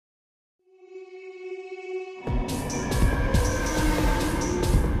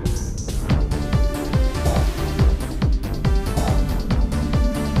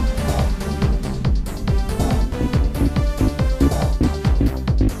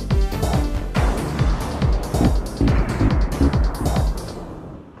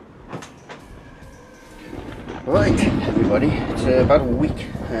about a week,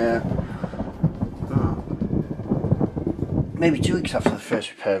 maybe 2 weeks after the first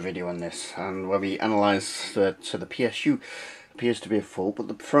repair video on this, and where we analysed that the PSU appears to be at fault, but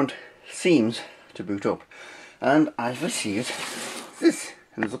the front seems to boot up. And I've received this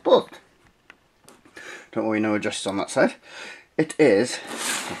in the post. Don't worry, no addresses on that side. It is,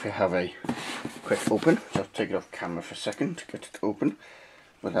 if we have a quick open, I'll take it off camera for a second to get it open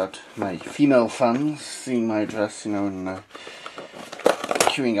without my female fans seeing my address, you know, and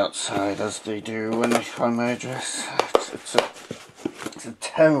queuing outside as they do when they find my address. It's a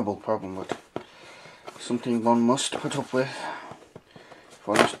terrible problem, but something one must put up with if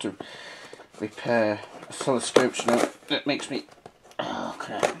one has to repair oscilloscopes. You know, it makes me, oh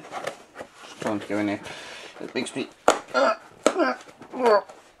crap, just trying to go in here, it makes me,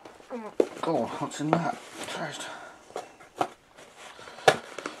 God, what's in that? Christ.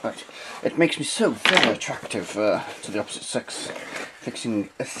 Right, it makes me so very attractive to the opposite sex fixing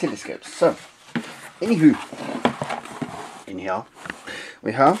oscilloscopes. So, anywho, in here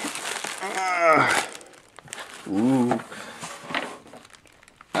we have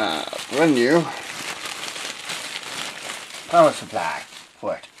brand new power supply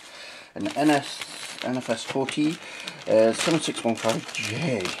for it, an NFS40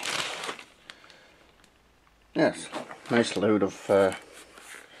 7615J. Yes, nice load of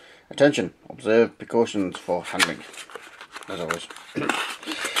attention, observe precautions for handling, as always.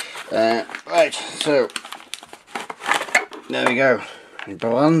 Right, so there we go, a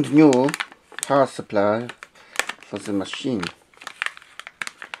brand new power supply for the machine.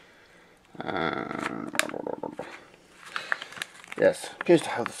 Yes, appears to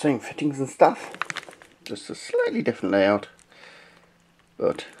have the same fittings and stuff, just a slightly different layout,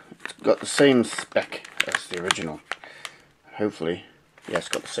 but it's got the same spec as the original. Hopefully, yeah, it's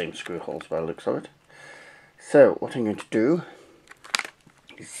got the same screw holes by the looks of it. So what I'm going to do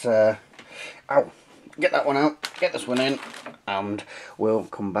is, get that one out, get this one in, and we'll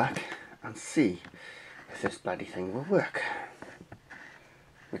come back and see if this bloody thing will work.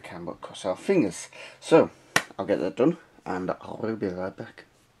 We can but cross our fingers. So I'll get that done and I'll be right back.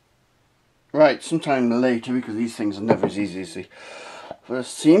 Right, sometime later, because these things are never as easy as the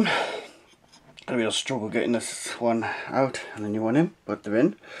first seem. A real struggle getting this one out and the new one in, but they're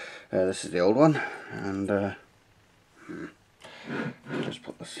in. This is the old one, and just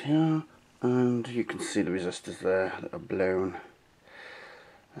put this here, and you can see the resistors there that are blown.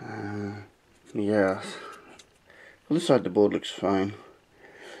 Yes, on this side the board looks fine,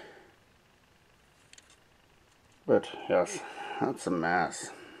 but yes, that's a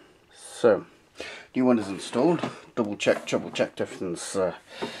mess. So, new one is installed, double checked, triple checked, everything's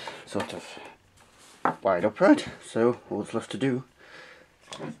sort of wired up right, so all that's left to do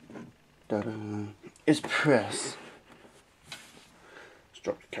is press. Let's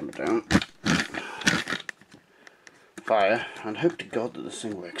drop the camera down, fire, and hope to God that this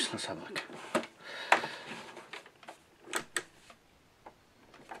thing works. Let's have a look.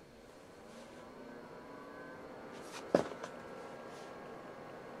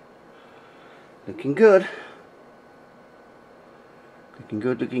 Looking good. Looking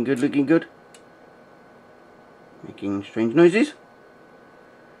good, looking good, looking good. Making strange noises.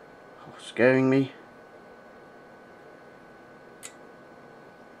 Oh, scaring me.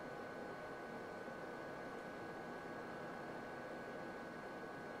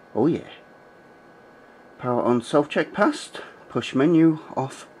 Oh yeah. Power on, self-check passed. Push menu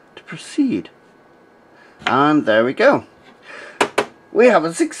off to proceed. And there we go. We have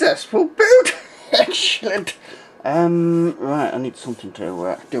a successful boot. Excellent. Right, I need something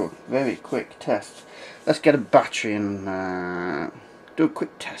to do a very quick test. Let's get a battery and do a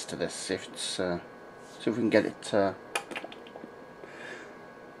quick test of this. See if it's, see if we can get it.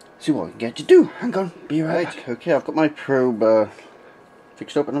 See what we can get to do. Hang on, be right back. Okay, I've got my probe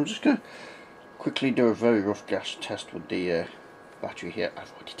fixed up, and I'm just gonna quickly do a very rough gas test with the battery here.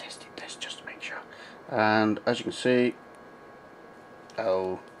 I've already tested this just to make sure, and as you can see,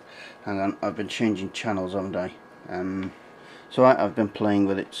 oh, hang on, I've been changing channels, haven't I? So I've been playing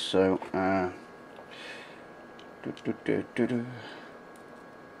with it, so there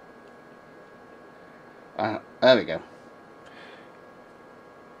we go.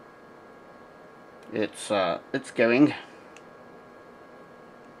 It's going.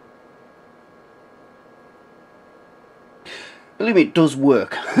 Believe me, it does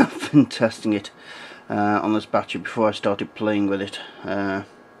work. I've been testing it on this battery before I started playing with it,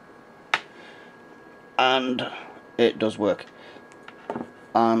 and it does work.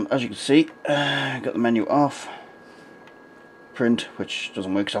 As you can see, got the menu off, print, which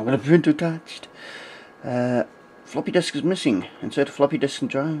doesn't work, so I'm going to print attached, floppy disk is missing. Insert a floppy disk and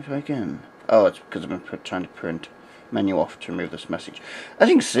drive again. Oh, it's because I've been trying to print menu off to remove this message. As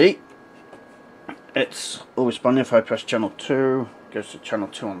you can see, it's all responding. If I press channel 2, it goes to channel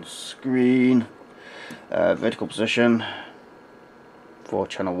 2 on the screen. Vertical position for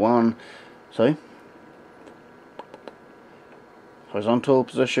channel 1. Sorry. Horizontal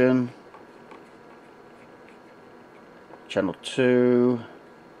position. Channel 2.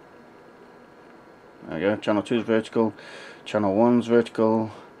 There we go. Channel 2 is vertical. Channel 1 is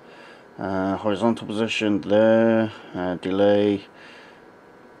vertical. Horizontal position there. Delay.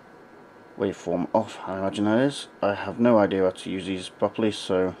 Waveform off, I imagine that is. I have no idea how to use these properly,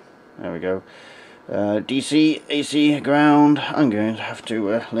 so there we go. DC, AC, ground. I'm going to have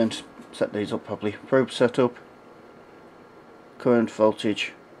to learn to set these up properly. Probe setup. Current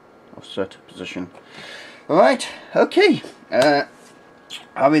voltage. Offset position. Alright, okay. I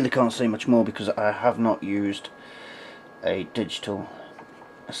really can't say much more because I have not used a digital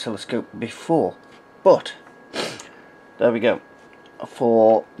oscilloscope before. But, there we go.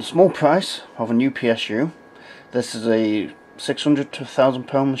 For the small price of a new PSU, this is a £600 to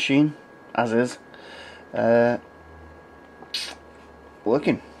 £1,000 machine, as is.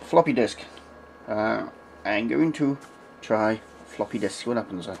 Working. Floppy disk. I'm going to try floppy disk, see what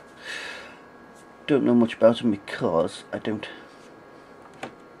happens. I don't know much about them because I don't.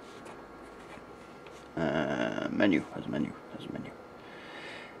 Menu, there's a menu, there's a menu.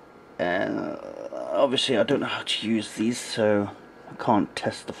 Obviously I don't know how to use these, so I can't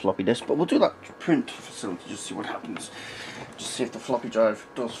test the floppy disk, but we'll do that print facility, just see what happens. Just see if the floppy drive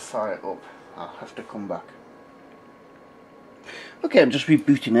does fire up. I'll have to come back. Okay, I'm just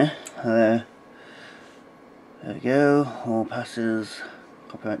rebooting it. There we go, all passes,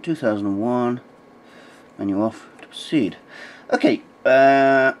 copyright 2001, menu off, to proceed. Okay,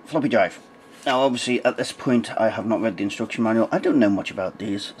 floppy drive. Now obviously at this point I have not read the instruction manual. I don't know much about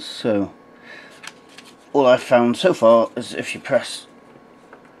these, so all I've found so far is if you press,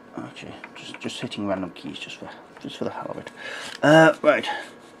 actually just hitting random keys just for the hell of it. Right.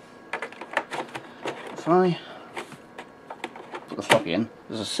 If I put the floppy in,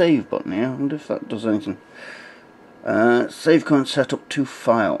 there's a save button here. I wonder if that does anything. Save current setup to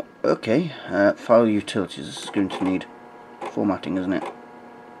file. Okay. File utilities. This is going to need formatting, isn't it?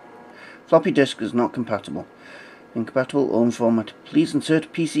 Floppy disk is not compatible. Incompatible or unformatted. Please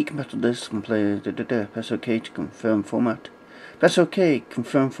insert PC compatible disk and play. Press OK to confirm format. Press OK.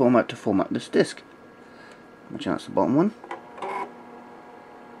 Confirm format to format this disk. Which that's the bottom one.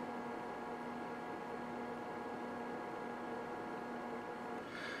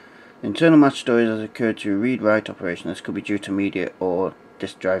 Internal match storage has occurred to read-write operation. This could be due to media or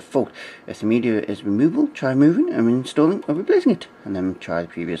disk drive fault. If the media is removable, try moving and reinstalling or replacing it, and then try the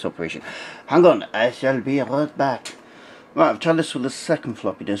previous operation. Hang on, I shall be right back. Right, I've tried this with the second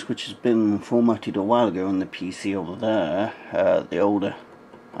floppy disk, which has been formatted a while ago on the PC over there, the older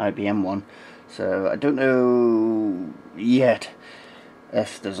IBM one. So I don't know yet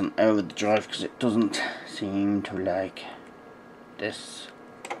if there's an error with the drive, because it doesn't seem to like this.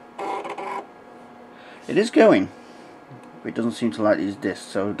 It is going, but it doesn't seem to like these discs,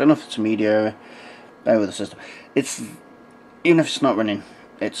 so I don't know if it's a media error with the system. It's, even if it's not running,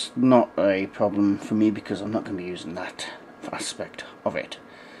 it's not a problem for me because I'm not going to be using that aspect of it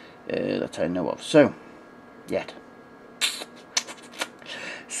that I know of. So, yet.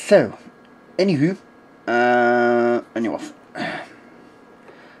 So, anywho, menu off.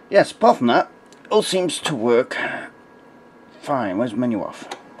 Yes, apart from that, all seems to work fine. Where's menu off?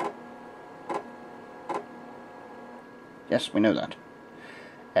 Yes, we know that.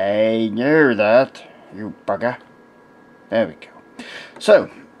 I know that, you bugger. There we go. So,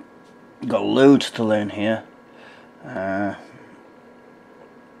 got loads to learn here. I'm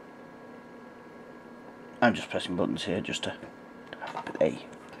just pressing buttons here just to play.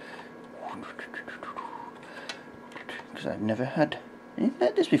 Because I've never had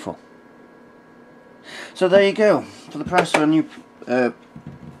this before. So there you go. For the price of a new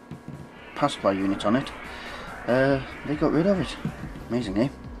power supply unit on it, they got rid of it. Amazing, eh?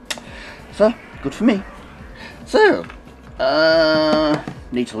 So, good for me. So,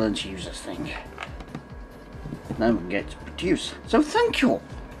 need to learn to use this thing. Now we can get to produce. So thank you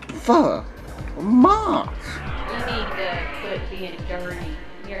for Mars. You need to quit being dirty.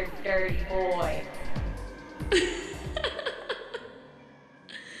 You're a dirty boy.